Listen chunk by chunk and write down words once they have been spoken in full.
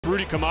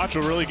Rudy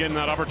Camacho really getting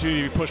that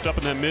opportunity to be pushed up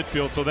in that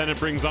midfield, so then it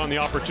brings on the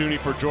opportunity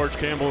for George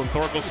Campbell and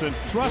Thorkelson.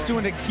 Thrust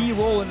doing a key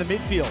role in the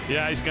midfield.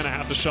 Yeah, he's going to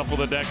have to shuffle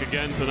the deck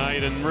again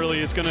tonight, and really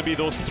it's going to be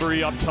those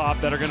three up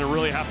top that are going to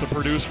really have to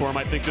produce for him.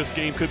 I think this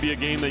game could be a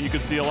game that you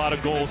could see a lot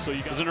of goals. So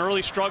it was an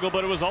early struggle,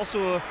 but it was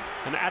also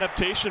an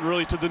adaptation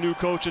really to the new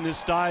coach and his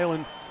style,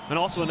 and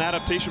also an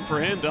adaptation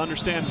for him to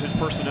understand his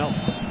personnel.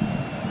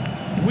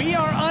 We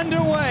are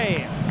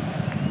underway.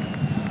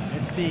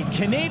 It's the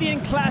Canadian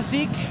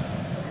Classic.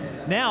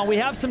 Now we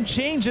have some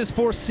changes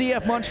for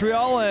CF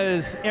Montreal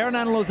as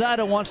Hernan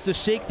Lozada wants to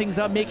shake things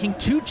up, making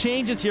 2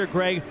 changes here,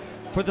 Greg,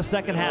 for the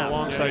second half.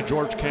 Alongside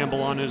George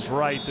Campbell on his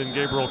right and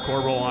Gabriel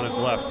Corbo on his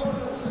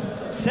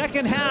left.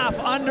 Second half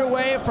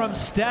underway from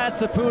Stade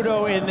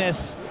Saputo in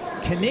this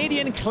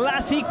Canadian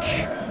Classic.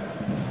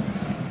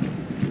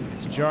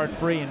 It's jarred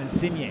free and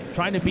Insigne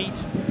trying to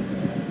beat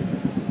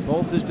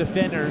both his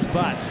defenders,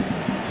 but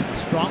a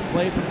strong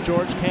play from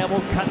George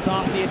Campbell cuts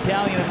off the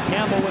Italian, and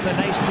Campbell with a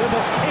nice dribble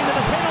into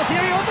the penalty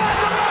area.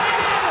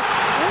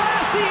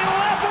 Lassi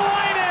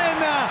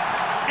Lapalainen!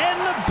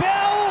 And the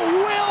bell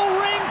will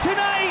ring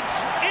tonight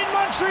in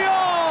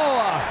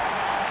Montreal!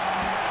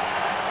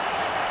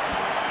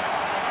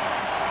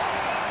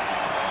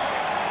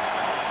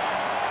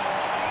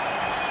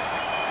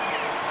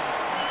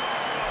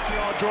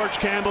 George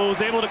Campbell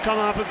was able to come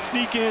up and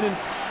sneak in and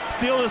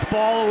steal this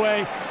ball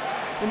away.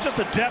 And just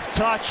a deft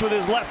touch with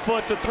his left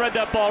foot to thread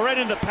that ball right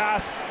into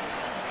pass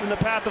in the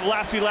path of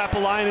Lassi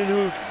Lapalainen,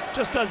 who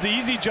just does the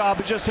easy job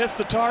and just hits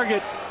the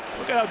target.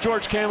 Look at how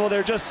George Campbell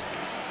there just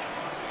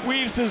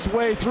weaves his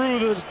way through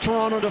the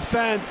Toronto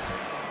defense.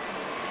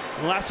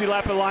 And Lassi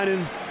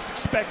Lapalainen is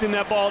expecting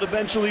that ball to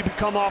eventually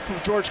come off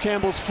of George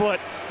Campbell's foot.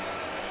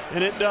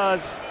 And it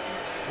does.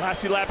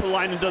 Lassi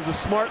Lapalainen does a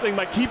smart thing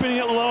by keeping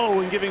it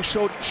low and giving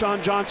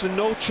Sean Johnson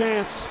no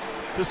chance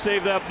to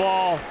save that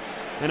ball.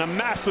 And a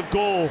massive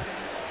goal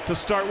to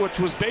start, which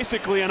was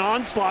basically an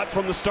onslaught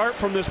from the start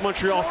from this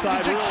Montreal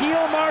side.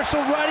 Jaquil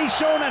Marshall-Rutty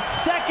showing a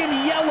second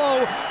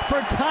yellow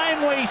for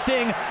time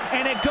wasting,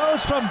 and it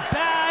goes from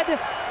bad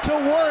to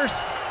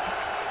worse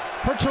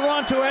for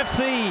Toronto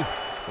FC.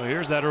 So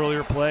here's that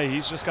earlier play.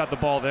 He's just got the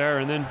ball there,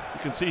 and then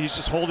you can see he's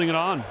just holding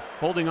on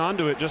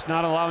to it, just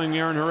not allowing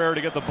Aaron Herrera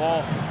to get the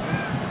ball.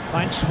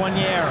 Finds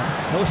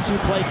Choinière. Those two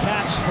play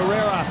catch.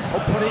 Herrera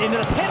will put it into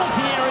the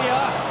penalty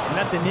area, and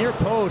at the near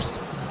post,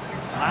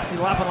 Lassi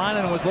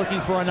Lapalainen was looking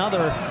for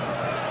another.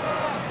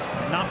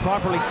 Not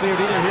properly cleared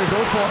either. Here's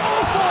Ofor.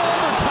 Ofor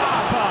over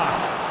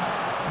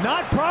top!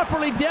 Not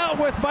properly dealt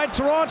with by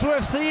Toronto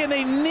FC, and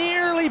they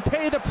nearly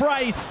pay the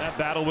price. That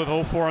battle with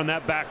Ofor on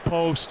that back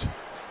post.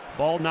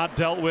 Ball not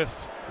dealt with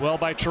well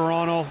by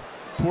Toronto.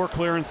 Poor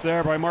clearance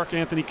there by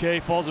Marc-Anthony Kaye.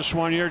 Falls to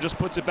Choinière, just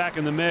puts it back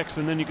in the mix,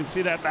 and then you can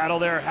see that battle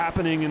there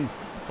happening, and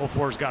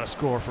Ofor's got to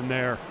score from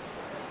there.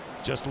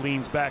 Just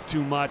leans back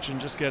too much and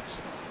just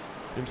gets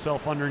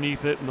himself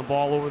underneath it, and the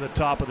ball over the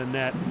top of the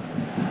net.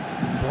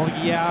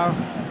 Brault-Guillard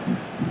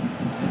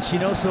and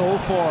Chinoso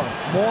Ofor,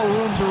 more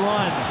room to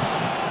run.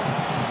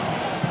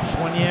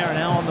 Choinière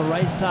now on the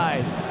right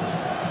side.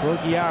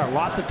 Brault-Guillard,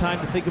 lots of time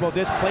to think about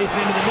this, placing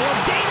into the middle,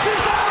 danger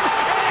zone,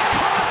 and it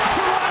costs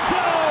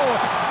Toronto!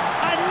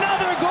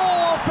 Another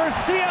goal for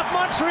CF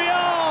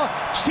Montreal,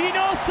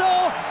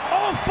 Chinoso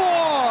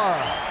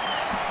Ofor!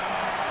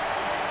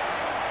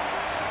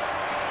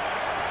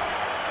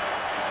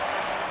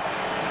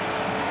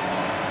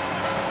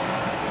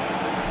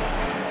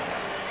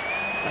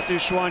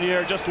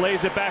 Choinière just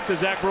lays it back to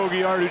Zach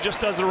Brault-Guillard, who just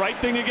does the right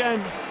thing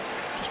again.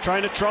 Just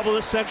trying to trouble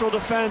this central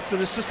defense,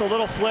 and it's just a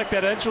little flick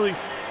that eventually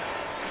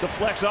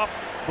deflects off,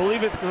 I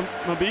believe it's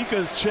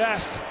Mabika's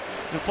chest,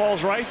 and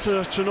falls right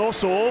to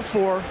Chinoso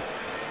Ofor.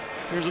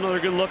 Here's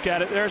another good look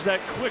at it. There's that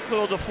quick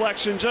little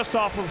deflection just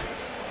off of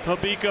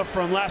Mabika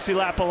from Lassi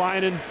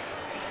Lapalainen,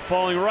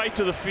 falling right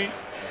to the feet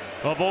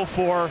of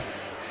Ofor.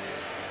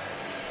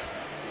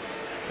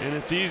 And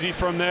it's easy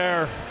from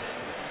there.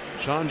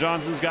 Sean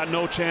Johnson's got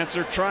no chance.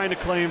 They're trying to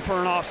claim for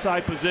an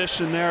offside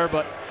position there,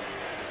 but I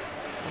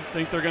don't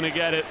think they're going to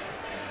get it.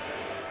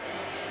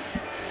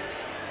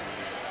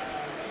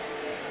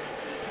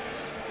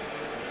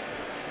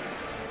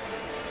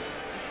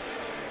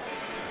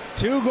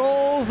 Two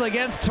goals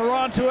against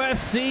Toronto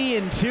FC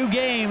in 2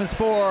 games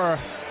for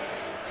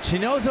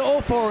Chinoso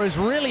Ofor is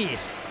really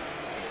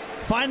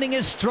finding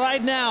his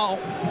stride now.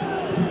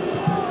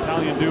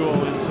 Italian duo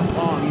in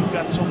Sapong, he's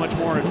got so much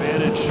more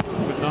advantage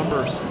with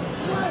numbers.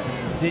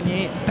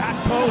 Insigne, back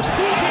post,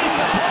 CJ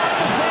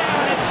Sapong is there,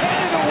 and it's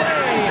headed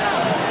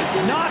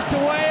away. Knocked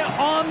away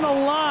on the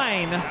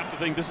line. I have to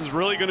think this is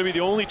really going to be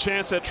the only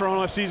chance that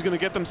Toronto FC is going to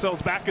get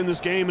themselves back in this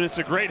game, and it's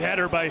a great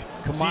header by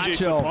CJ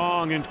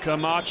Sapong, and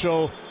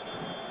Camacho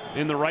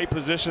in the right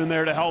position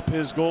there to help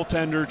his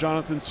goaltender,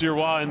 Jonathan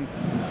Sirois. And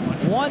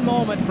one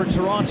moment for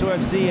Toronto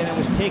FC, and it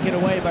was taken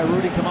away by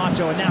Rudy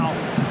Camacho, and now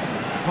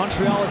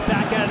Montreal is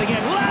back at it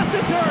again.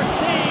 Lassiter,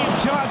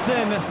 save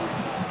Johnson.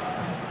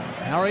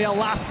 Ariel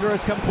Lassiter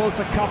has come close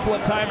a couple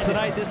of times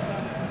tonight. This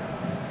time.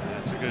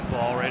 That's a good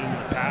ball right into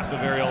the path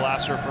of Ariel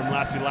Lassiter from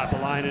Lassi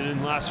Lapalainen,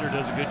 and Lassiter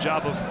does a good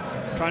job of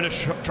trying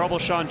to trouble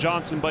Sean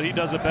Johnson, but he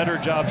does a better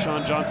job,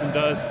 Sean Johnson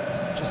does,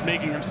 just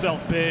making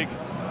himself big,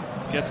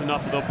 gets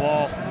enough of the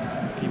ball.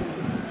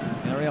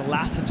 Ariel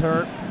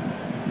Lassiter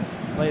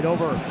played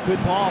over,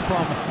 good ball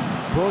from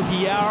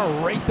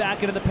Broguillard right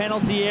back into the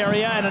penalty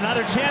area, and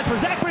another chance for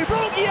Zachary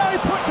Broguillard. He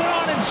puts it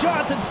on, and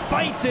Johnson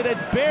fights it and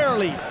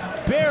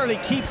barely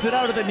keeps it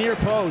out of the near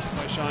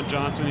post. By Sean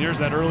Johnson. Here's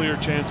that earlier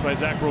chance by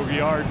Zach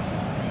Broguillard.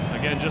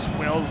 Again, just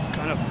Wells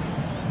kind of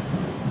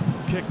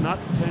kick, not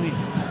to any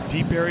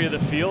deep area of the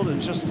field,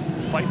 and just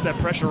fights that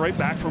pressure right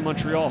back from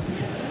Montreal.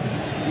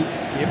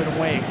 Give it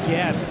away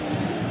again.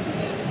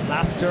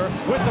 Lassiter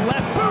with the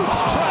left boot,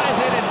 tries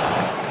it,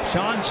 and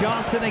Sean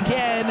Johnson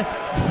again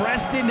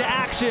pressed into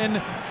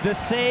action. The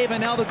save,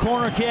 and now the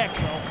corner kick.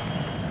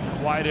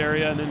 Wide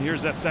area, and then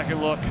here's that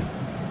second look.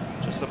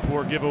 Just a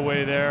poor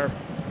giveaway there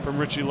from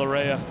Richie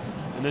Larea.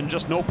 And then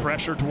just no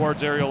pressure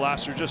towards Ariel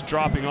Lassiter, just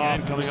dropping off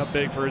and coming up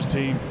big for his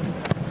team.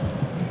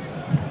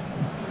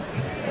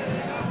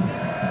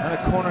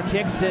 Another corner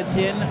kick sent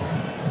in.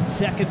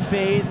 Second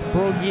phase,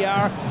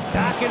 Broguillard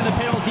back into the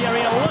penalty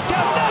area. Look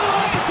out, another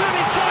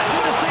opportunity.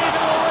 Johnson to save it.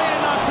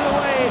 Larea knocks it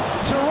away.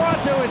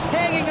 Toronto is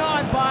hanging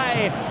on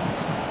by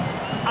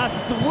a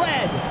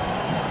thread.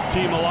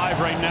 Team alive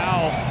right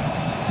now.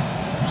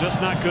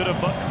 Just not good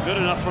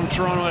enough from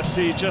Toronto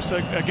FC. Just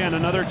again,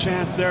 another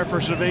chance there for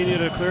Slovenia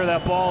to clear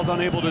that ball. Is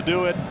unable to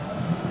do it.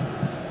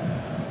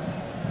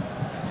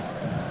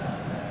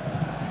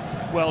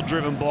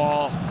 Well-driven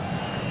ball.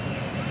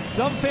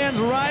 Some fans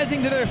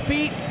rising to their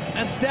feet,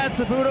 and Stade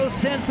Saputo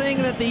sensing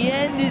that the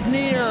end is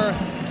near.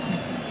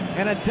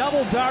 And a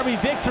double derby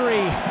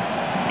victory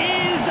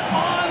is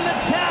on the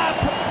tap.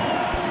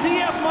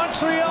 CF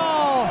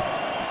Montreal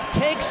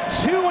takes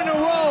 2 in a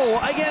row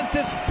against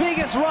its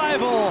biggest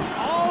rival.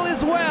 All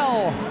is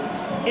well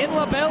in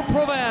La Belle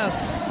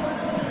Province.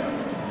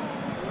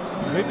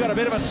 We've got a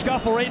bit of a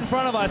scuffle right in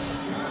front of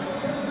us.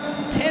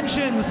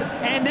 Tensions,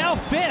 and now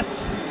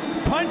fists.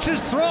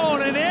 Punches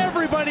thrown, and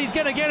everybody's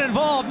gonna get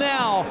involved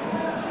now.